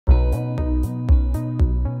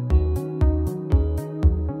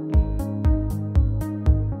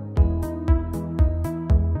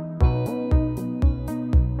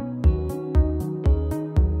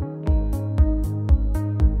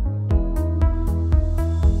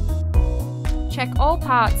Check all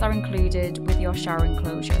parts are included with your shower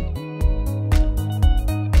enclosure.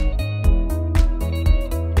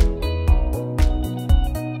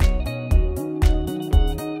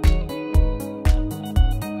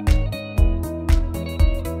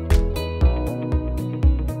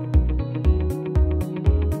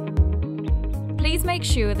 Please make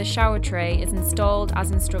sure the shower tray is installed as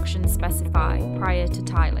instructions specify prior to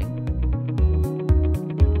tiling.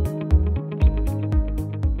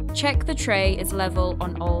 Check the tray is level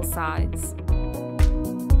on all sides.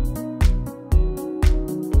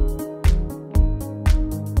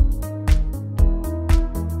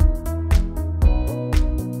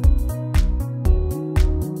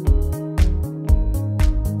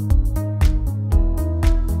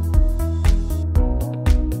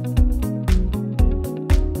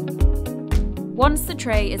 Once the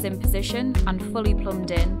tray is in position and fully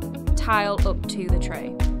plumbed in, tile up to the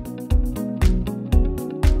tray.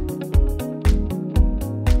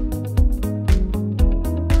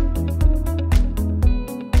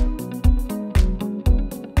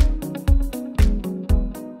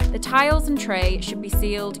 The tiles and tray should be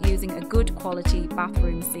sealed using a good quality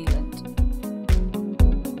bathroom sealant.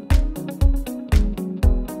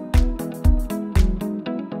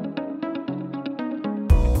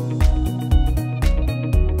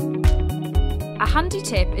 A handy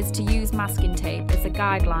tip is to use masking tape as a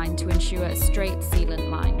guideline to ensure a straight sealant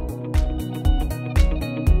line.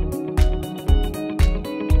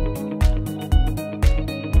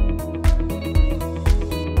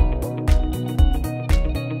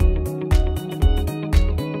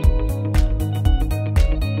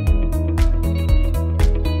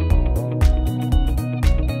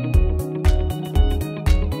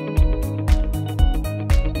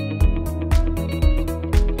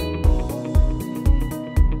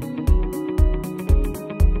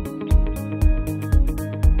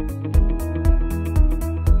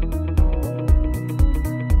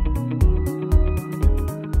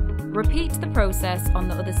 Repeat the process on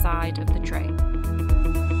the other side of the tray.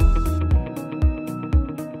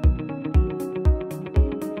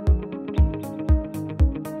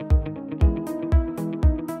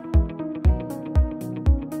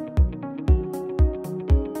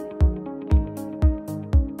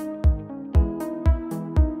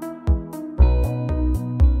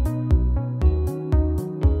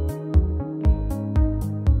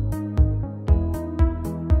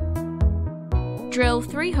 Drill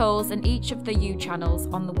 3 holes in each of the U-channels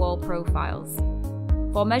on the wall profiles.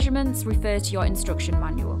 For measurements, refer to your instruction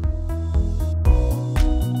manual.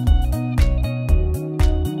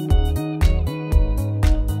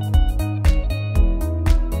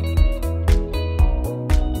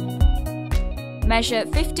 Measure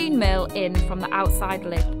 15 mm in from the outside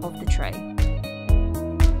lip of the tray.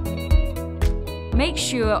 Make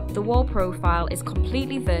sure the wall profile is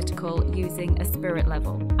completely vertical using a spirit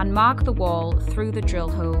level, and mark the wall through the drill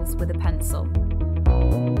holes with a pencil.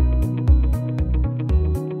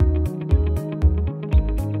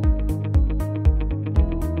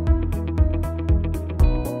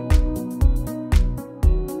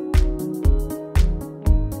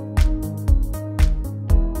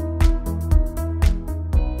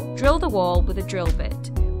 Drill the wall with a drill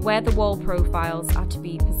bit, where the wall profiles are to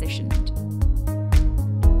be positioned.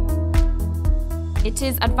 It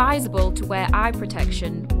is advisable to wear eye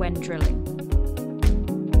protection when drilling.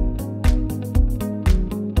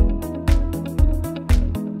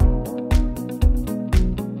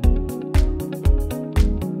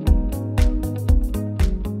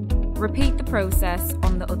 Repeat the process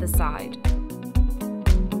on the other side.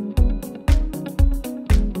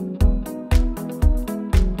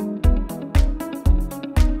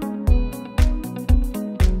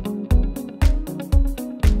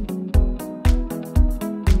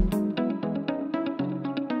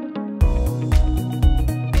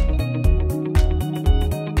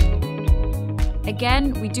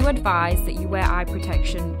 Again, we do advise that you wear eye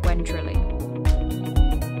protection when drilling.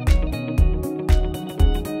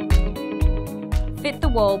 Fit the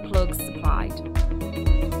wall plugs supplied.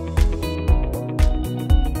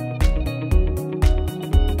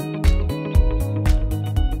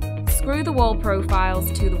 Screw the wall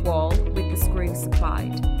profiles to the wall with the screw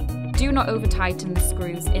supplied. Do not over-tighten the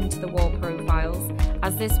screws into the wall profiles,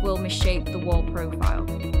 as this will misshape the wall profile.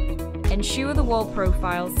 Ensure the wall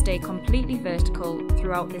profiles stay completely vertical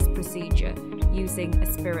throughout this procedure using a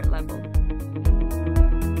spirit level.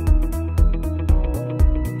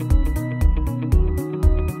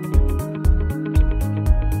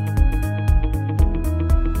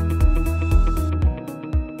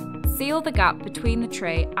 Seal the gap between the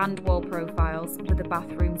tray and wall profiles with a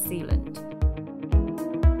bathroom sealant.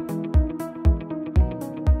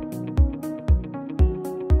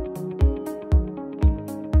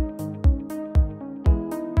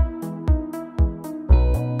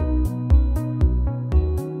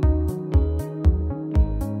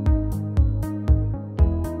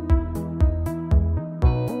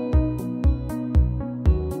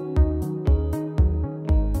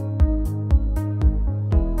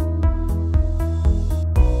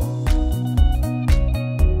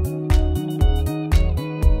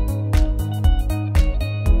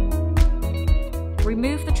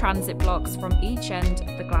 transit blocks from each end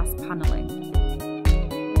of the glass panelling.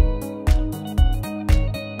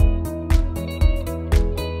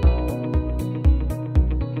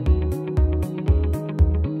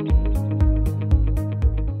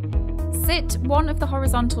 Sit one of the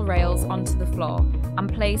horizontal rails onto the floor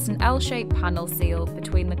and place an L-shaped panel seal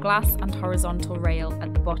between the glass and horizontal rail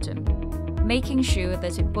at the bottom, making sure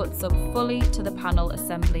that it butts up fully to the panel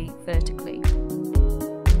assembly vertically.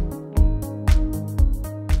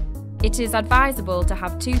 It is advisable to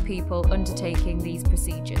have 2 people undertaking these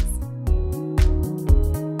procedures.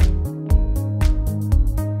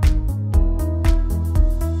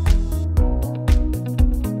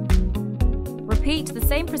 Repeat the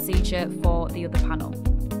same procedure for the other panel.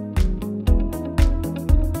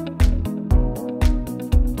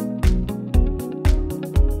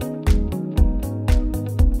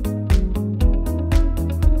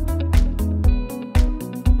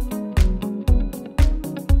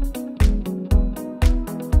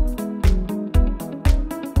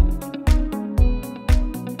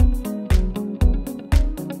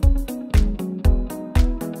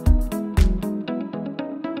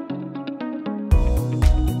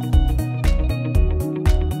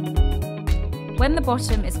 When the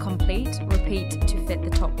bottom is complete, repeat to fit the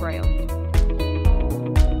top rail.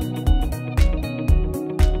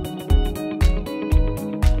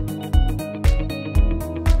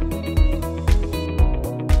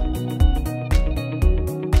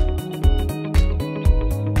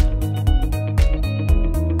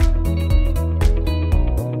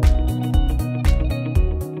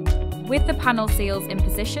 With the panel seals in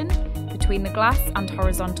position between the glass and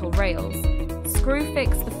horizontal rails, screw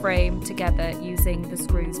fix the frame together using the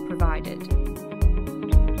screws provided.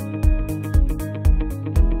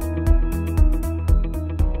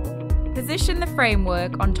 Position the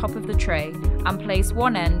framework on top of the tray and place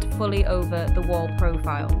one end fully over the wall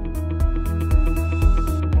profile.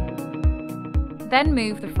 Then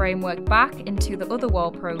move the framework back into the other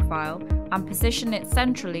wall profile and position it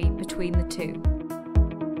centrally between the two.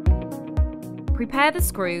 Prepare the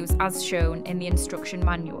screws as shown in the instruction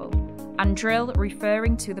manual, and drill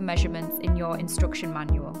referring to the measurements in your instruction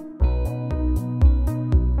manual.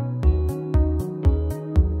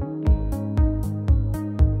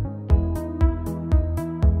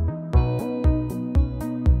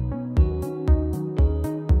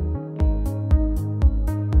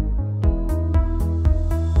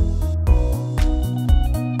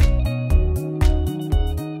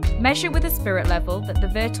 Measure with a spirit level that the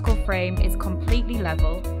vertical frame is completely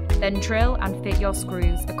level, then drill and fit your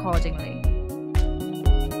screws accordingly.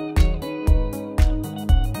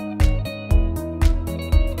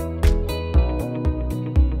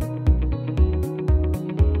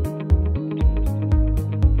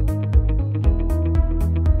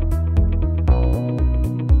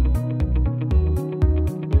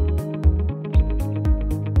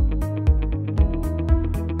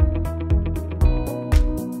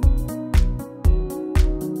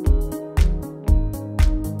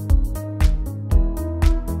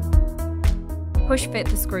 Push fit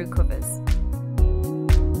the screw covers.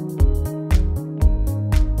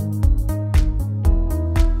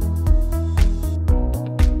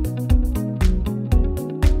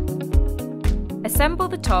 Assemble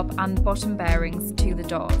the top and bottom bearings to the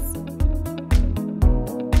doors.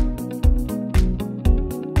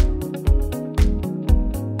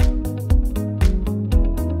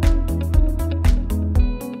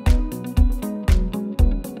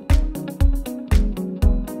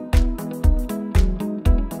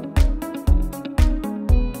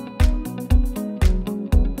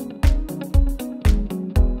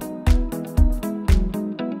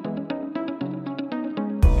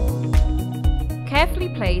 Carefully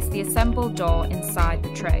place the assembled door inside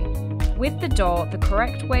the tray. With the door the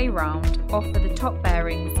correct way round, offer the top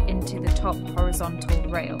bearings into the top horizontal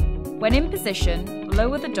rail. When in position,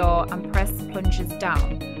 lower the door and press the plungers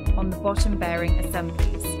down on the bottom bearing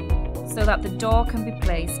assemblies, so that the door can be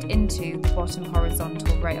placed into the bottom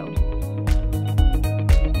horizontal rail.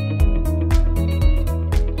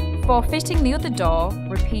 For fitting the other door,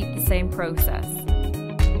 repeat the same process.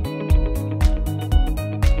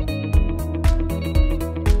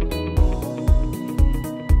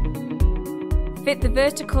 Fit the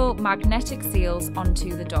vertical magnetic seals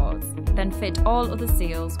onto the doors, then fit all other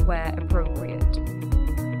seals where appropriate.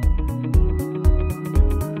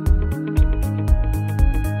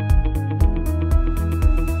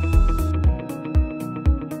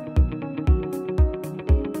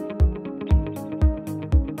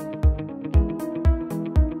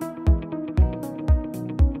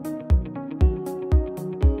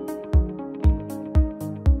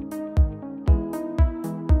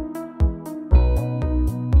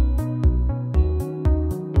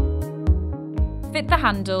 the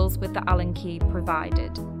handles with the Allen key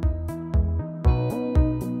provided.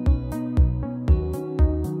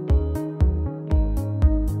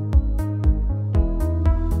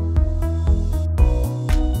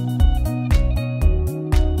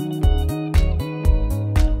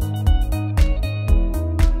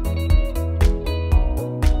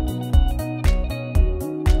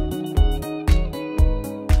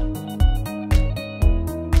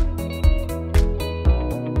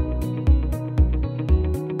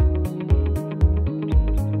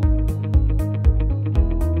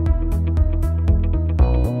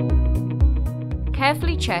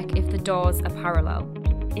 Carefully check if the doors are parallel.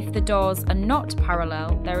 If the doors are not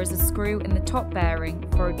parallel, there is a screw in the top bearing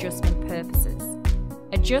for adjustment purposes.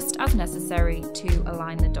 Adjust as necessary to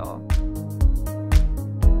align the door.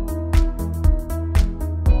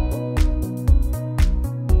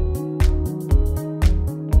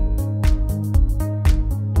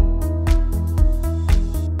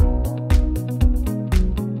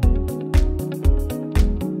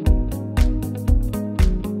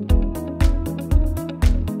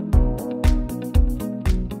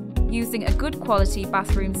 Using a good quality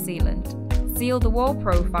bathroom sealant, seal the wall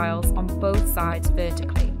profiles on both sides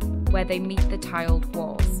vertically, where they meet the tiled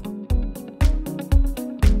walls.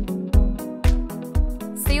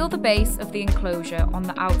 Seal the base of the enclosure on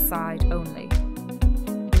the outside only.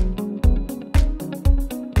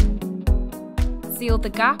 Seal the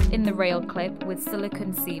gap in the rail clip with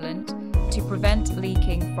silicone sealant to prevent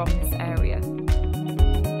leaking from this area.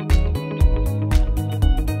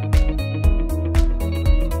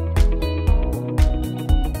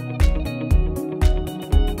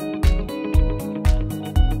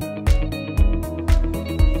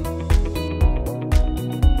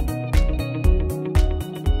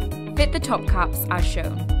 Fit the top caps as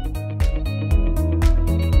shown.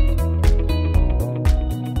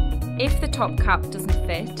 If the top cap doesn't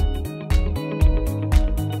fit,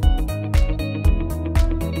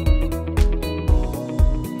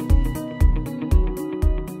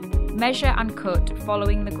 measure and cut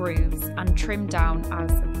following the grooves and trim down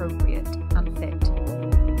as appropriate and fit.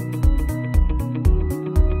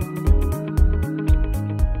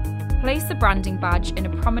 Place the branding badge in a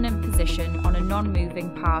prominent position on a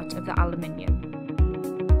non-moving part of the aluminium.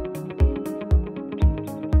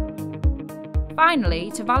 Finally,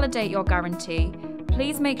 to validate your guarantee,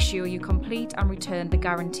 please make sure you complete and return the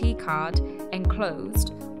guarantee card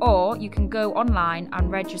enclosed, or you can go online and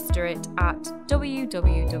register it at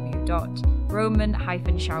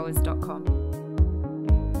www.roman-showers.com.